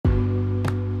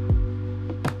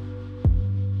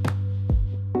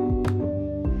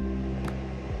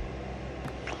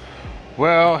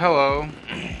Well, hello.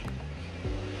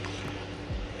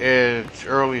 It's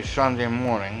early Sunday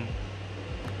morning,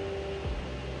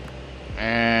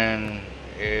 and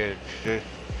it's just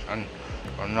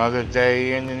another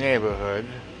day in the neighborhood.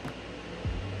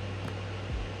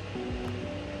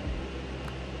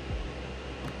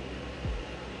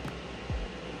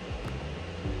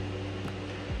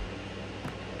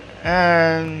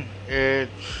 And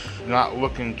it's not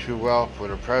looking too well for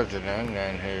the president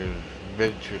and his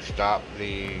bid to stop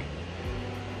the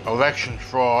election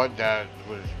fraud that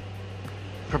was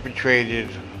perpetrated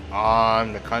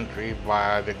on the country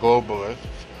by the globalists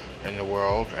in the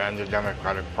world and the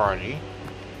Democratic Party.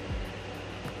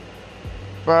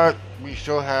 But we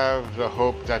still have the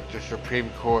hope that the Supreme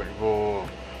Court will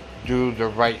do the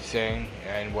right thing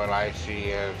and what I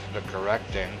see as the correct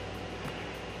thing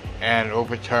and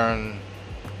overturn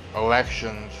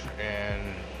elections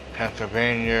in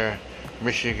Pennsylvania,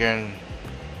 Michigan,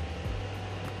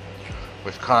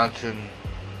 Wisconsin,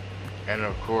 and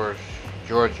of course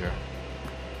Georgia.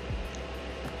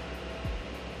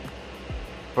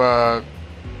 But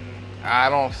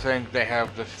I don't think they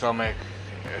have the stomach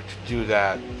to do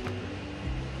that,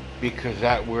 because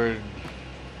that would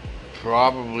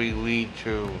probably lead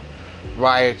to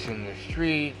riots in the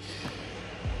streets,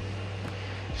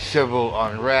 civil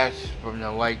unrest from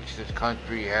the likes this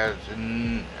country has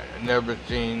never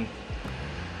seen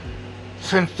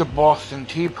since the Boston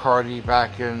Tea Party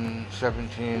back in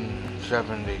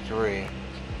 1773.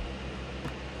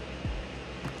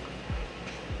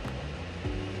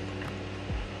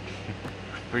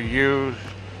 For you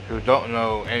who don't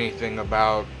know anything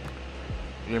about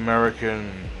the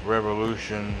American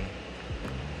Revolution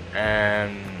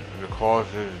and the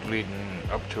causes leading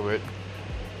up to it,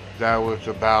 that was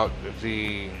about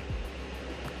the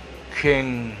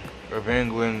King of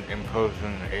England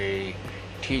imposing a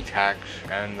tea tax,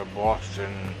 and the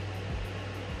Boston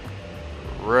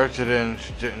residents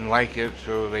didn't like it,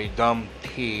 so they dumped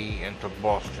tea into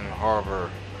Boston Harbor.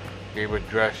 They were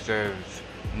dressed as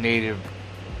Native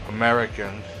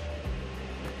Americans,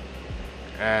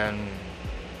 and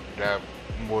that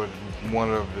was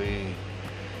one of the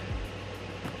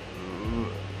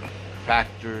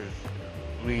factors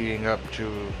leading up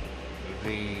to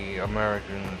the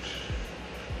Americans'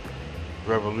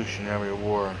 Revolutionary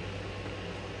War.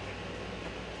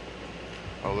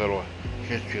 A little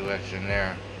history lesson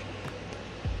there.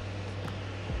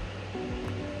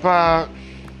 But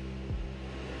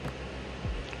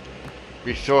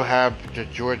we still have the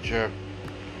Georgia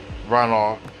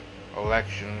runoff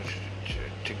elections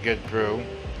to get through,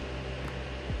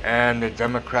 and the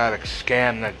Democratic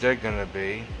scam that they're going to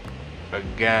be.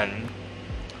 Again,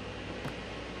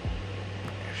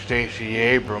 Stacey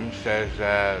Abrams says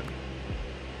that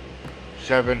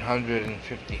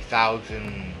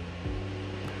 750,000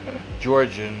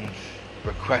 Georgians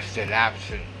requested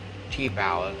absentee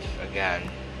ballots again.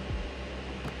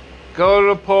 Go to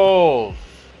the polls.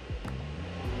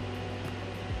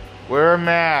 Wear a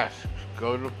mask.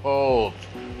 Go to the polls.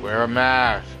 Wear a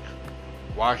mask.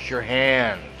 Wash your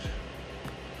hands.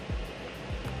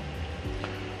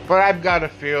 But I've got a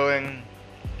feeling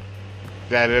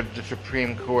that if the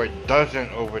Supreme Court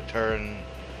doesn't overturn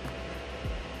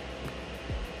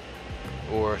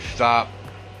or stop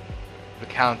the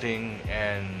counting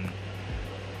and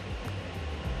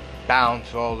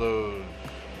bounce all those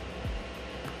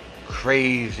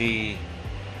crazy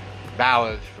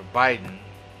ballots for Biden,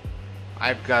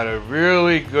 I've got a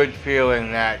really good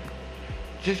feeling that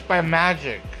just by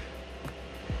magic,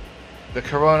 the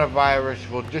coronavirus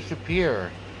will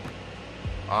disappear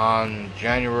on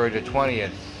January the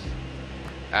 20th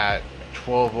at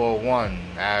 12:01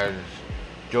 as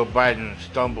Joe Biden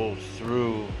stumbles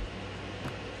through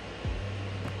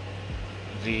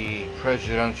the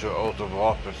presidential oath of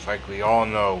office like we all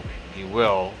know he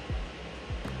will.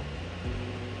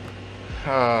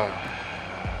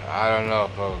 I don't know,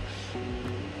 folks.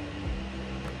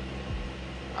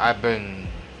 I've been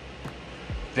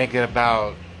thinking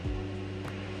about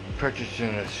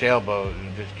purchasing a sailboat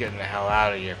and just getting the hell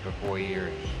out of here for 4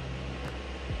 years.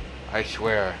 I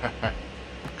swear.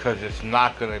 Because it's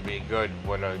not going to be good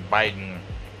what a Biden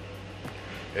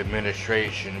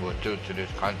administration will do to this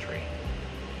country.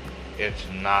 It's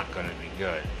not going to be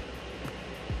good.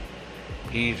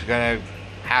 He's going to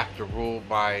have to rule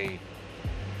by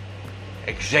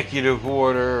executive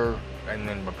order, and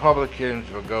then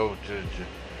Republicans will go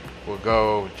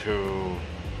to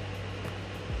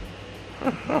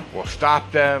we'll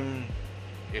stop them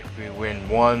if we win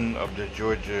one of the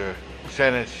Georgia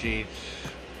Senate seats.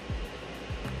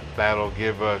 That'll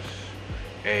give us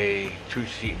a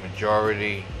 2-seat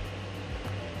majority.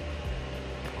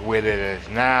 with it is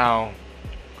now,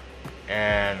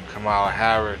 and Kamala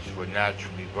Harris would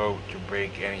naturally vote to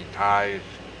break any ties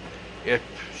if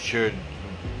should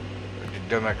the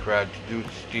Democrats do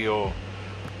steal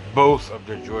both of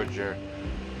the Georgia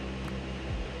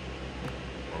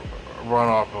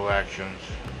runoff elections.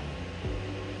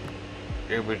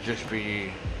 It would just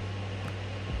be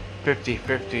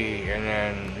 50-50, and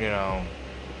then,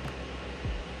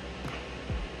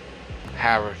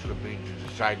 Harris would be the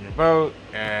deciding vote,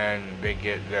 and they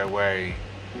get their way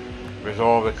with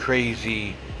all the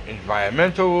crazy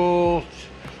environmental rules,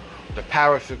 the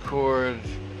Paris Accords,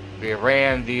 the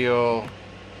Iran deal,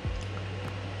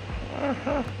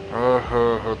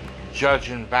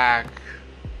 judging back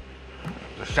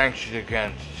the sanctions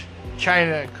against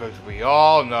China, because we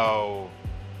all know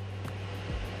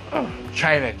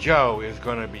China Joe is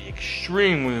going to be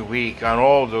extremely weak on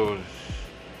all those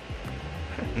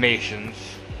nations.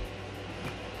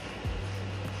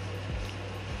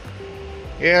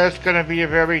 Yeah, it's going to be a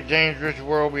very dangerous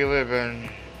world we live in.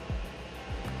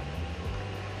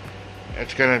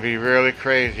 It's going to be really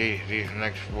crazy these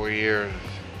next 4 years.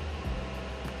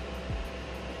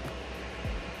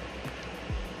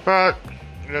 But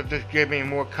it'll just give me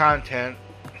more content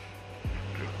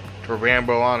to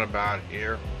ramble on about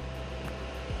here,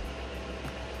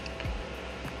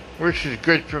 which is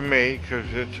good for me because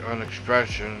it's an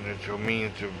expression. It's a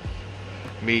means of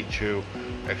me to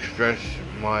express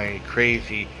my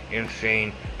crazy,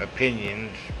 insane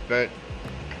opinions, but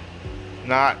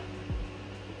not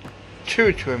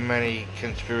too many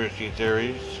conspiracy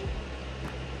theories.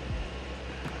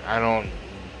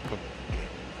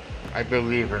 I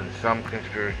believe in some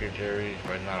conspiracy theories,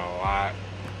 but not a lot.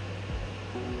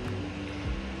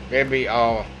 Maybe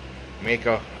I'll make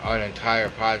an entire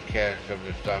podcast of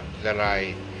the stuff that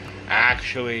I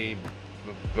actually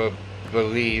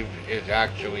believe is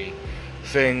actually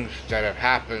things that have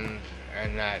happened,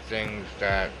 and not things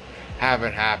that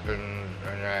haven't happened,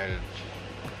 and that it's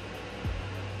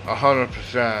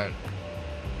 100%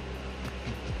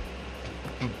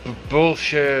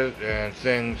 bullshit, and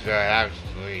things that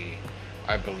actually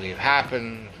I believe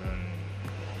happened. And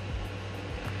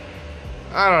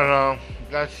I don't know.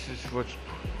 That's just what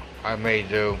I may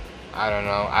do. I don't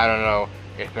know. I don't know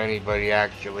if anybody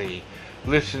actually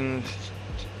listens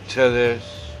to this.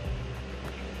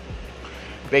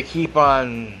 I keep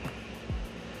on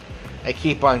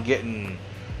getting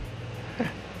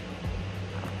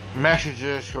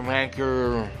messages from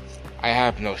Anchor. I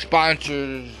have no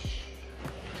sponsors.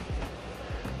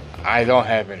 I don't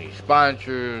have any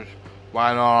sponsors.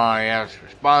 Why don't I ask for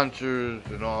sponsors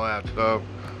and all that stuff?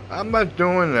 I'm not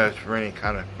doing this for any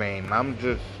kind of fame. I'm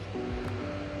just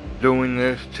doing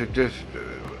this to just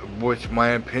voice my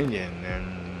opinion and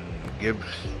give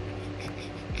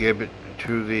it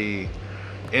to the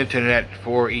internet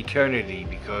for eternity,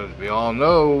 because we all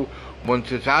know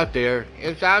once it's out there,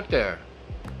 it's out there.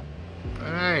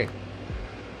 Alright.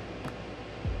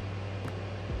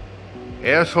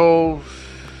 Assholes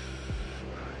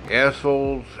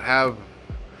have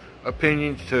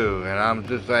opinions too, and I'm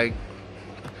just like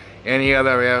any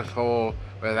other asshole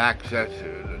with access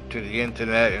to the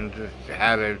internet and just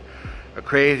had a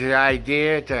crazy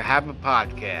idea to have a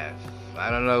podcast.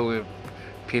 I don't know if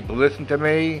people listen to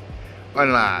me or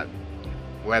not.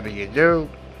 Whether you do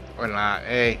or not,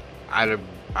 hey, I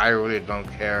really don't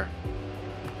care.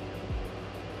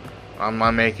 I'm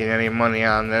not making any money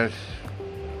on this.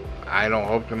 I don't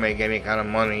hope to make any kind of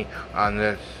money on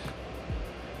this.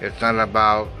 It's not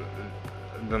about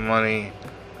the money.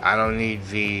 I don't need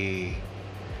the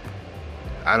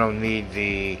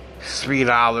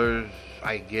 $3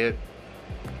 I get.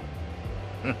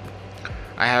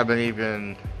 I haven't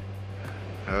even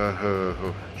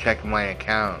checked my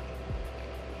account.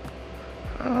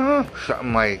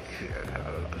 Something like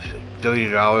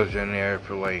 $30 in there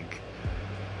for like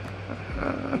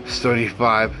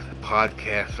 35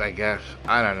 podcasts, I guess.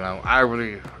 I don't know. I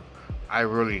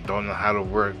really don't know how to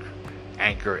work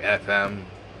Anchor FM.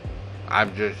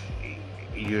 I'm just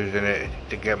using it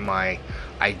to get my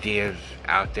ideas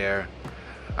out there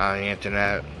on the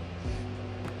internet.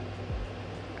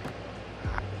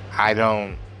 I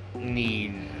don't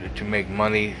need to make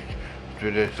money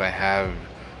through this. I have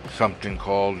something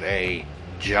called a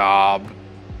job.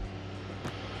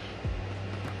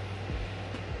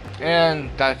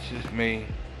 And that's just me.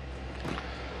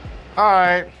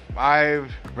 Alright,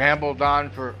 I've rambled on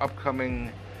for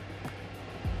upcoming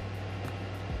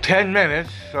 10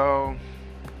 minutes, so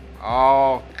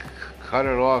I'll cut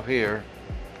it off here.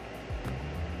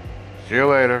 See you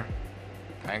later.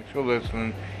 Thanks for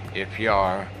listening. If you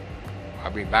are,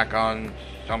 I'll be back on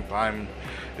sometime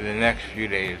in the next few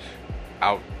days.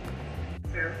 Out.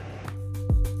 Fair.